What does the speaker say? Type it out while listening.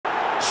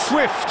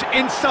Swift,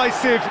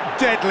 incisive,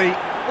 deadly,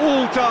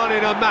 all done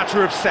in a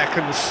matter of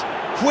seconds.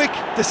 Quick,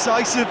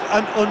 decisive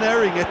and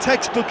unerring, a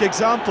textbook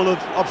example of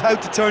how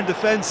to turn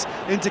defence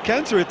into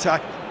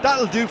counter-attack.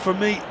 That'll do for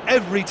me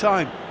every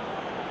time.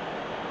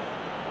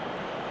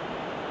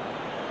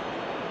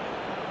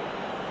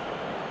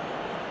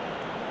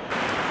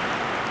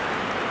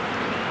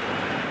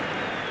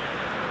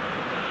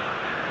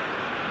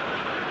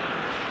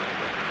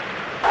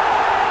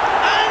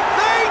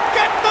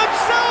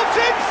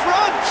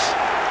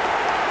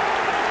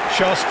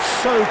 Just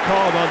so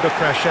calm under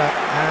pressure,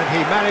 and he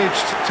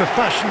managed to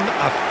fashion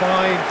a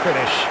fine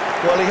finish.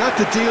 Well, he had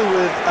to deal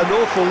with an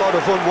awful lot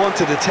of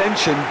unwanted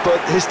attention, but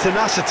his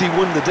tenacity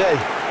won the day.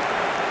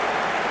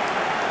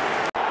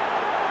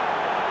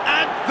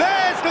 And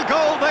there's the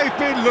goal they've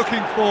been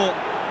looking for.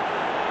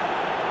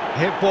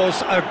 It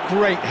was a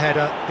great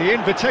header. The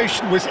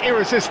invitation was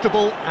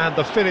irresistible, and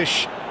the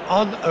finish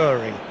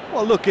unerring.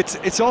 Well, look,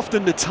 it's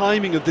often the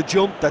timing of the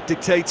jump that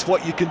dictates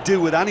what you can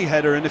do with any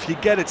header, and if you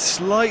get it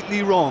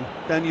slightly wrong,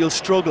 then you'll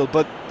struggle,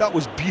 but that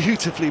was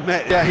beautifully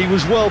met. Yeah, he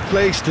was well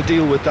placed to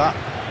deal with that.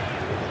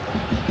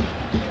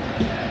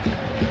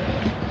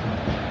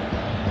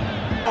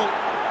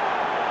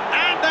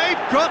 And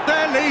they've got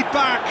their lead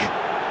back.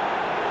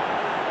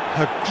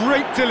 A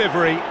great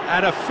delivery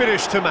and a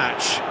finish to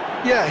match.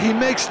 Yeah, he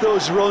makes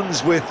those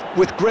runs with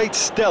great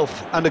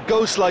stealth and a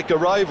ghost-like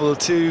arrival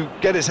to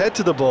get his head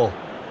to the ball.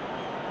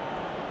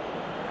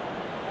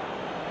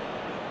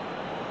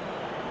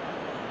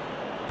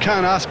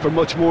 Can't ask for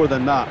much more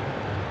than that.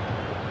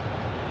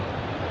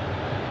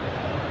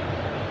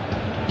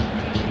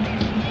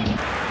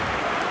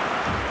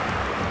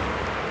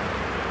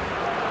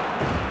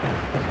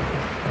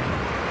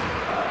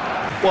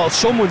 Well,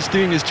 someone's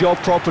doing his job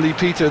properly,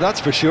 Peter, that's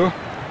for sure.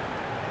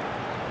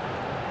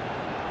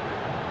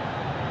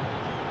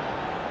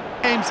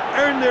 Games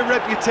earn their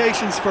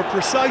reputations for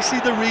precisely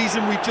the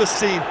reason we've just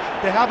seen.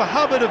 They have a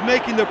habit of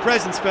making their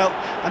presence felt,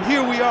 and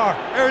here we are,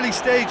 early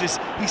stages.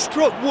 He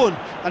struck one,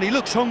 and he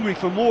looks hungry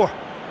for more.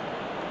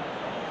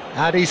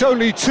 And he's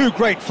only too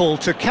grateful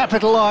to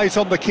capitalise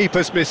on the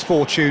keeper's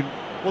misfortune.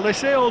 Well, they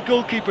say all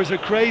goalkeepers are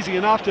crazy,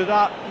 and after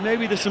that,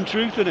 maybe there's some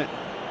truth in it.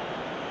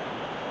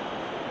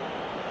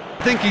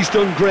 I think he's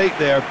done great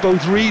there,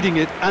 both reading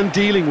it and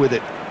dealing with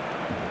it.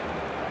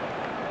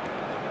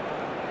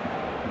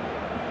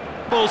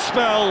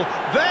 Spell,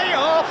 they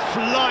are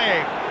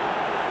flying.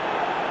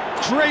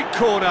 Great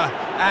corner,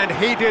 and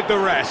he did the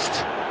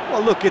rest.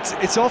 Well, look,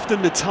 it's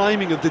often the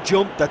timing of the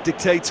jump that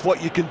dictates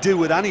what you can do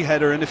with any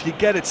header, and if you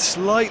get it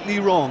slightly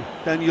wrong,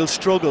 then you'll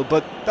struggle,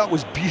 but that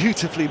was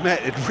beautifully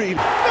met, it really...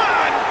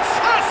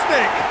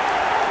 Fantastic!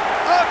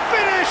 A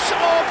finish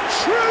of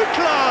true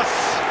class!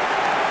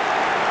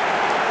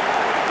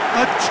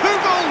 A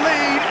two-goal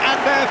lead, and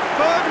they're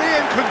firmly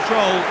in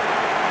control.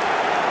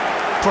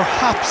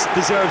 Perhaps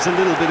deserves a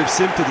little bit of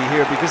sympathy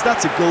here, because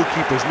that's a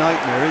goalkeeper's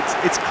nightmare.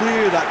 It's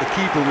clear that the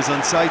keeper was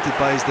unsighted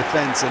by his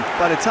defence, and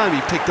by the time he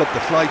picked up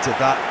the flight of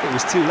that, it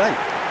was too late.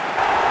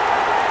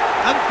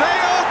 And they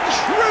are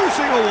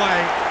cruising away.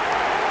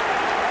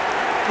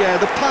 Yeah,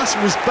 the pass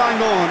was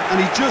bang on,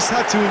 and he just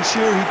had to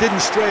ensure he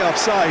didn't stray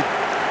offside.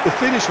 The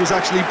finish was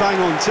actually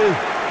bang on too.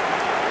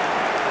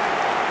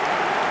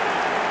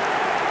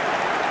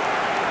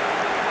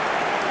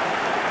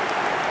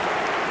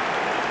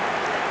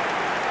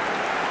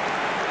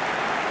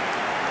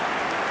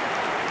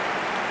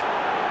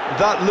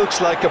 That looks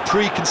like a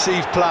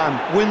preconceived plan.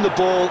 Win the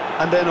ball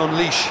and then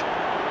unleash.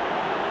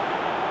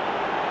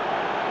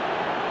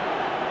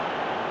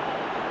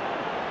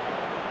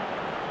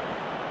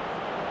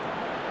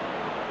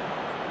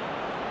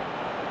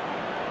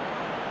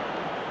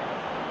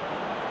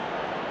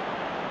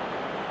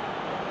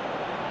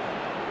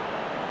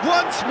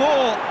 Once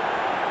more.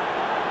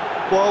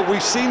 Well,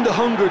 we've seen the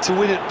hunger to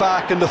win it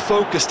back and the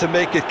focus to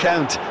make it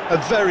count. A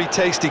very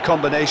tasty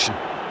combination.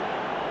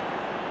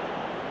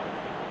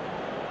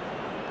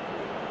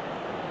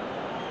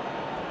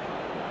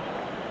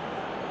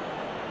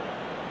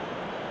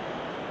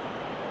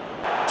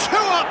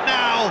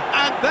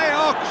 And they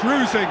are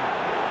cruising.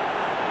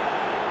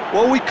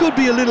 Well, we could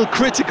be a little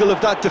critical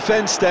of that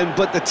defence then,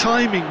 but the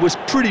timing was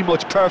pretty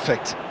much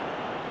perfect.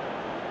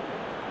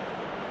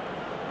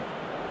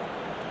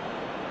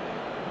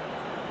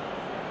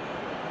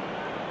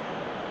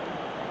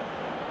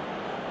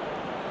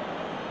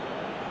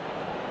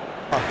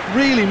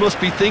 Really must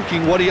be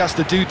thinking what he has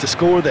to do to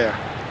score there.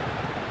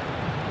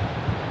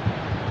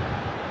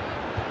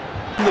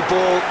 The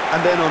ball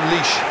and then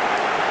unleash.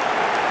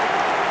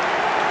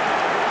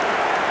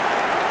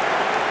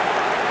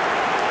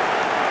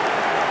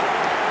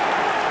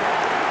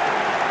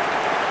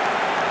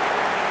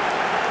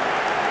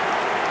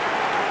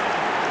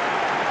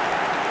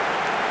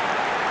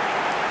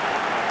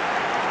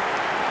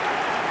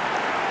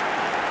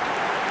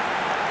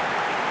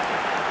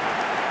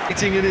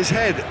 In his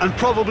head and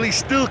probably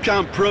still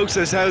can't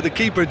process how the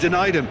keeper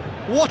denied him.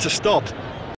 What a stop!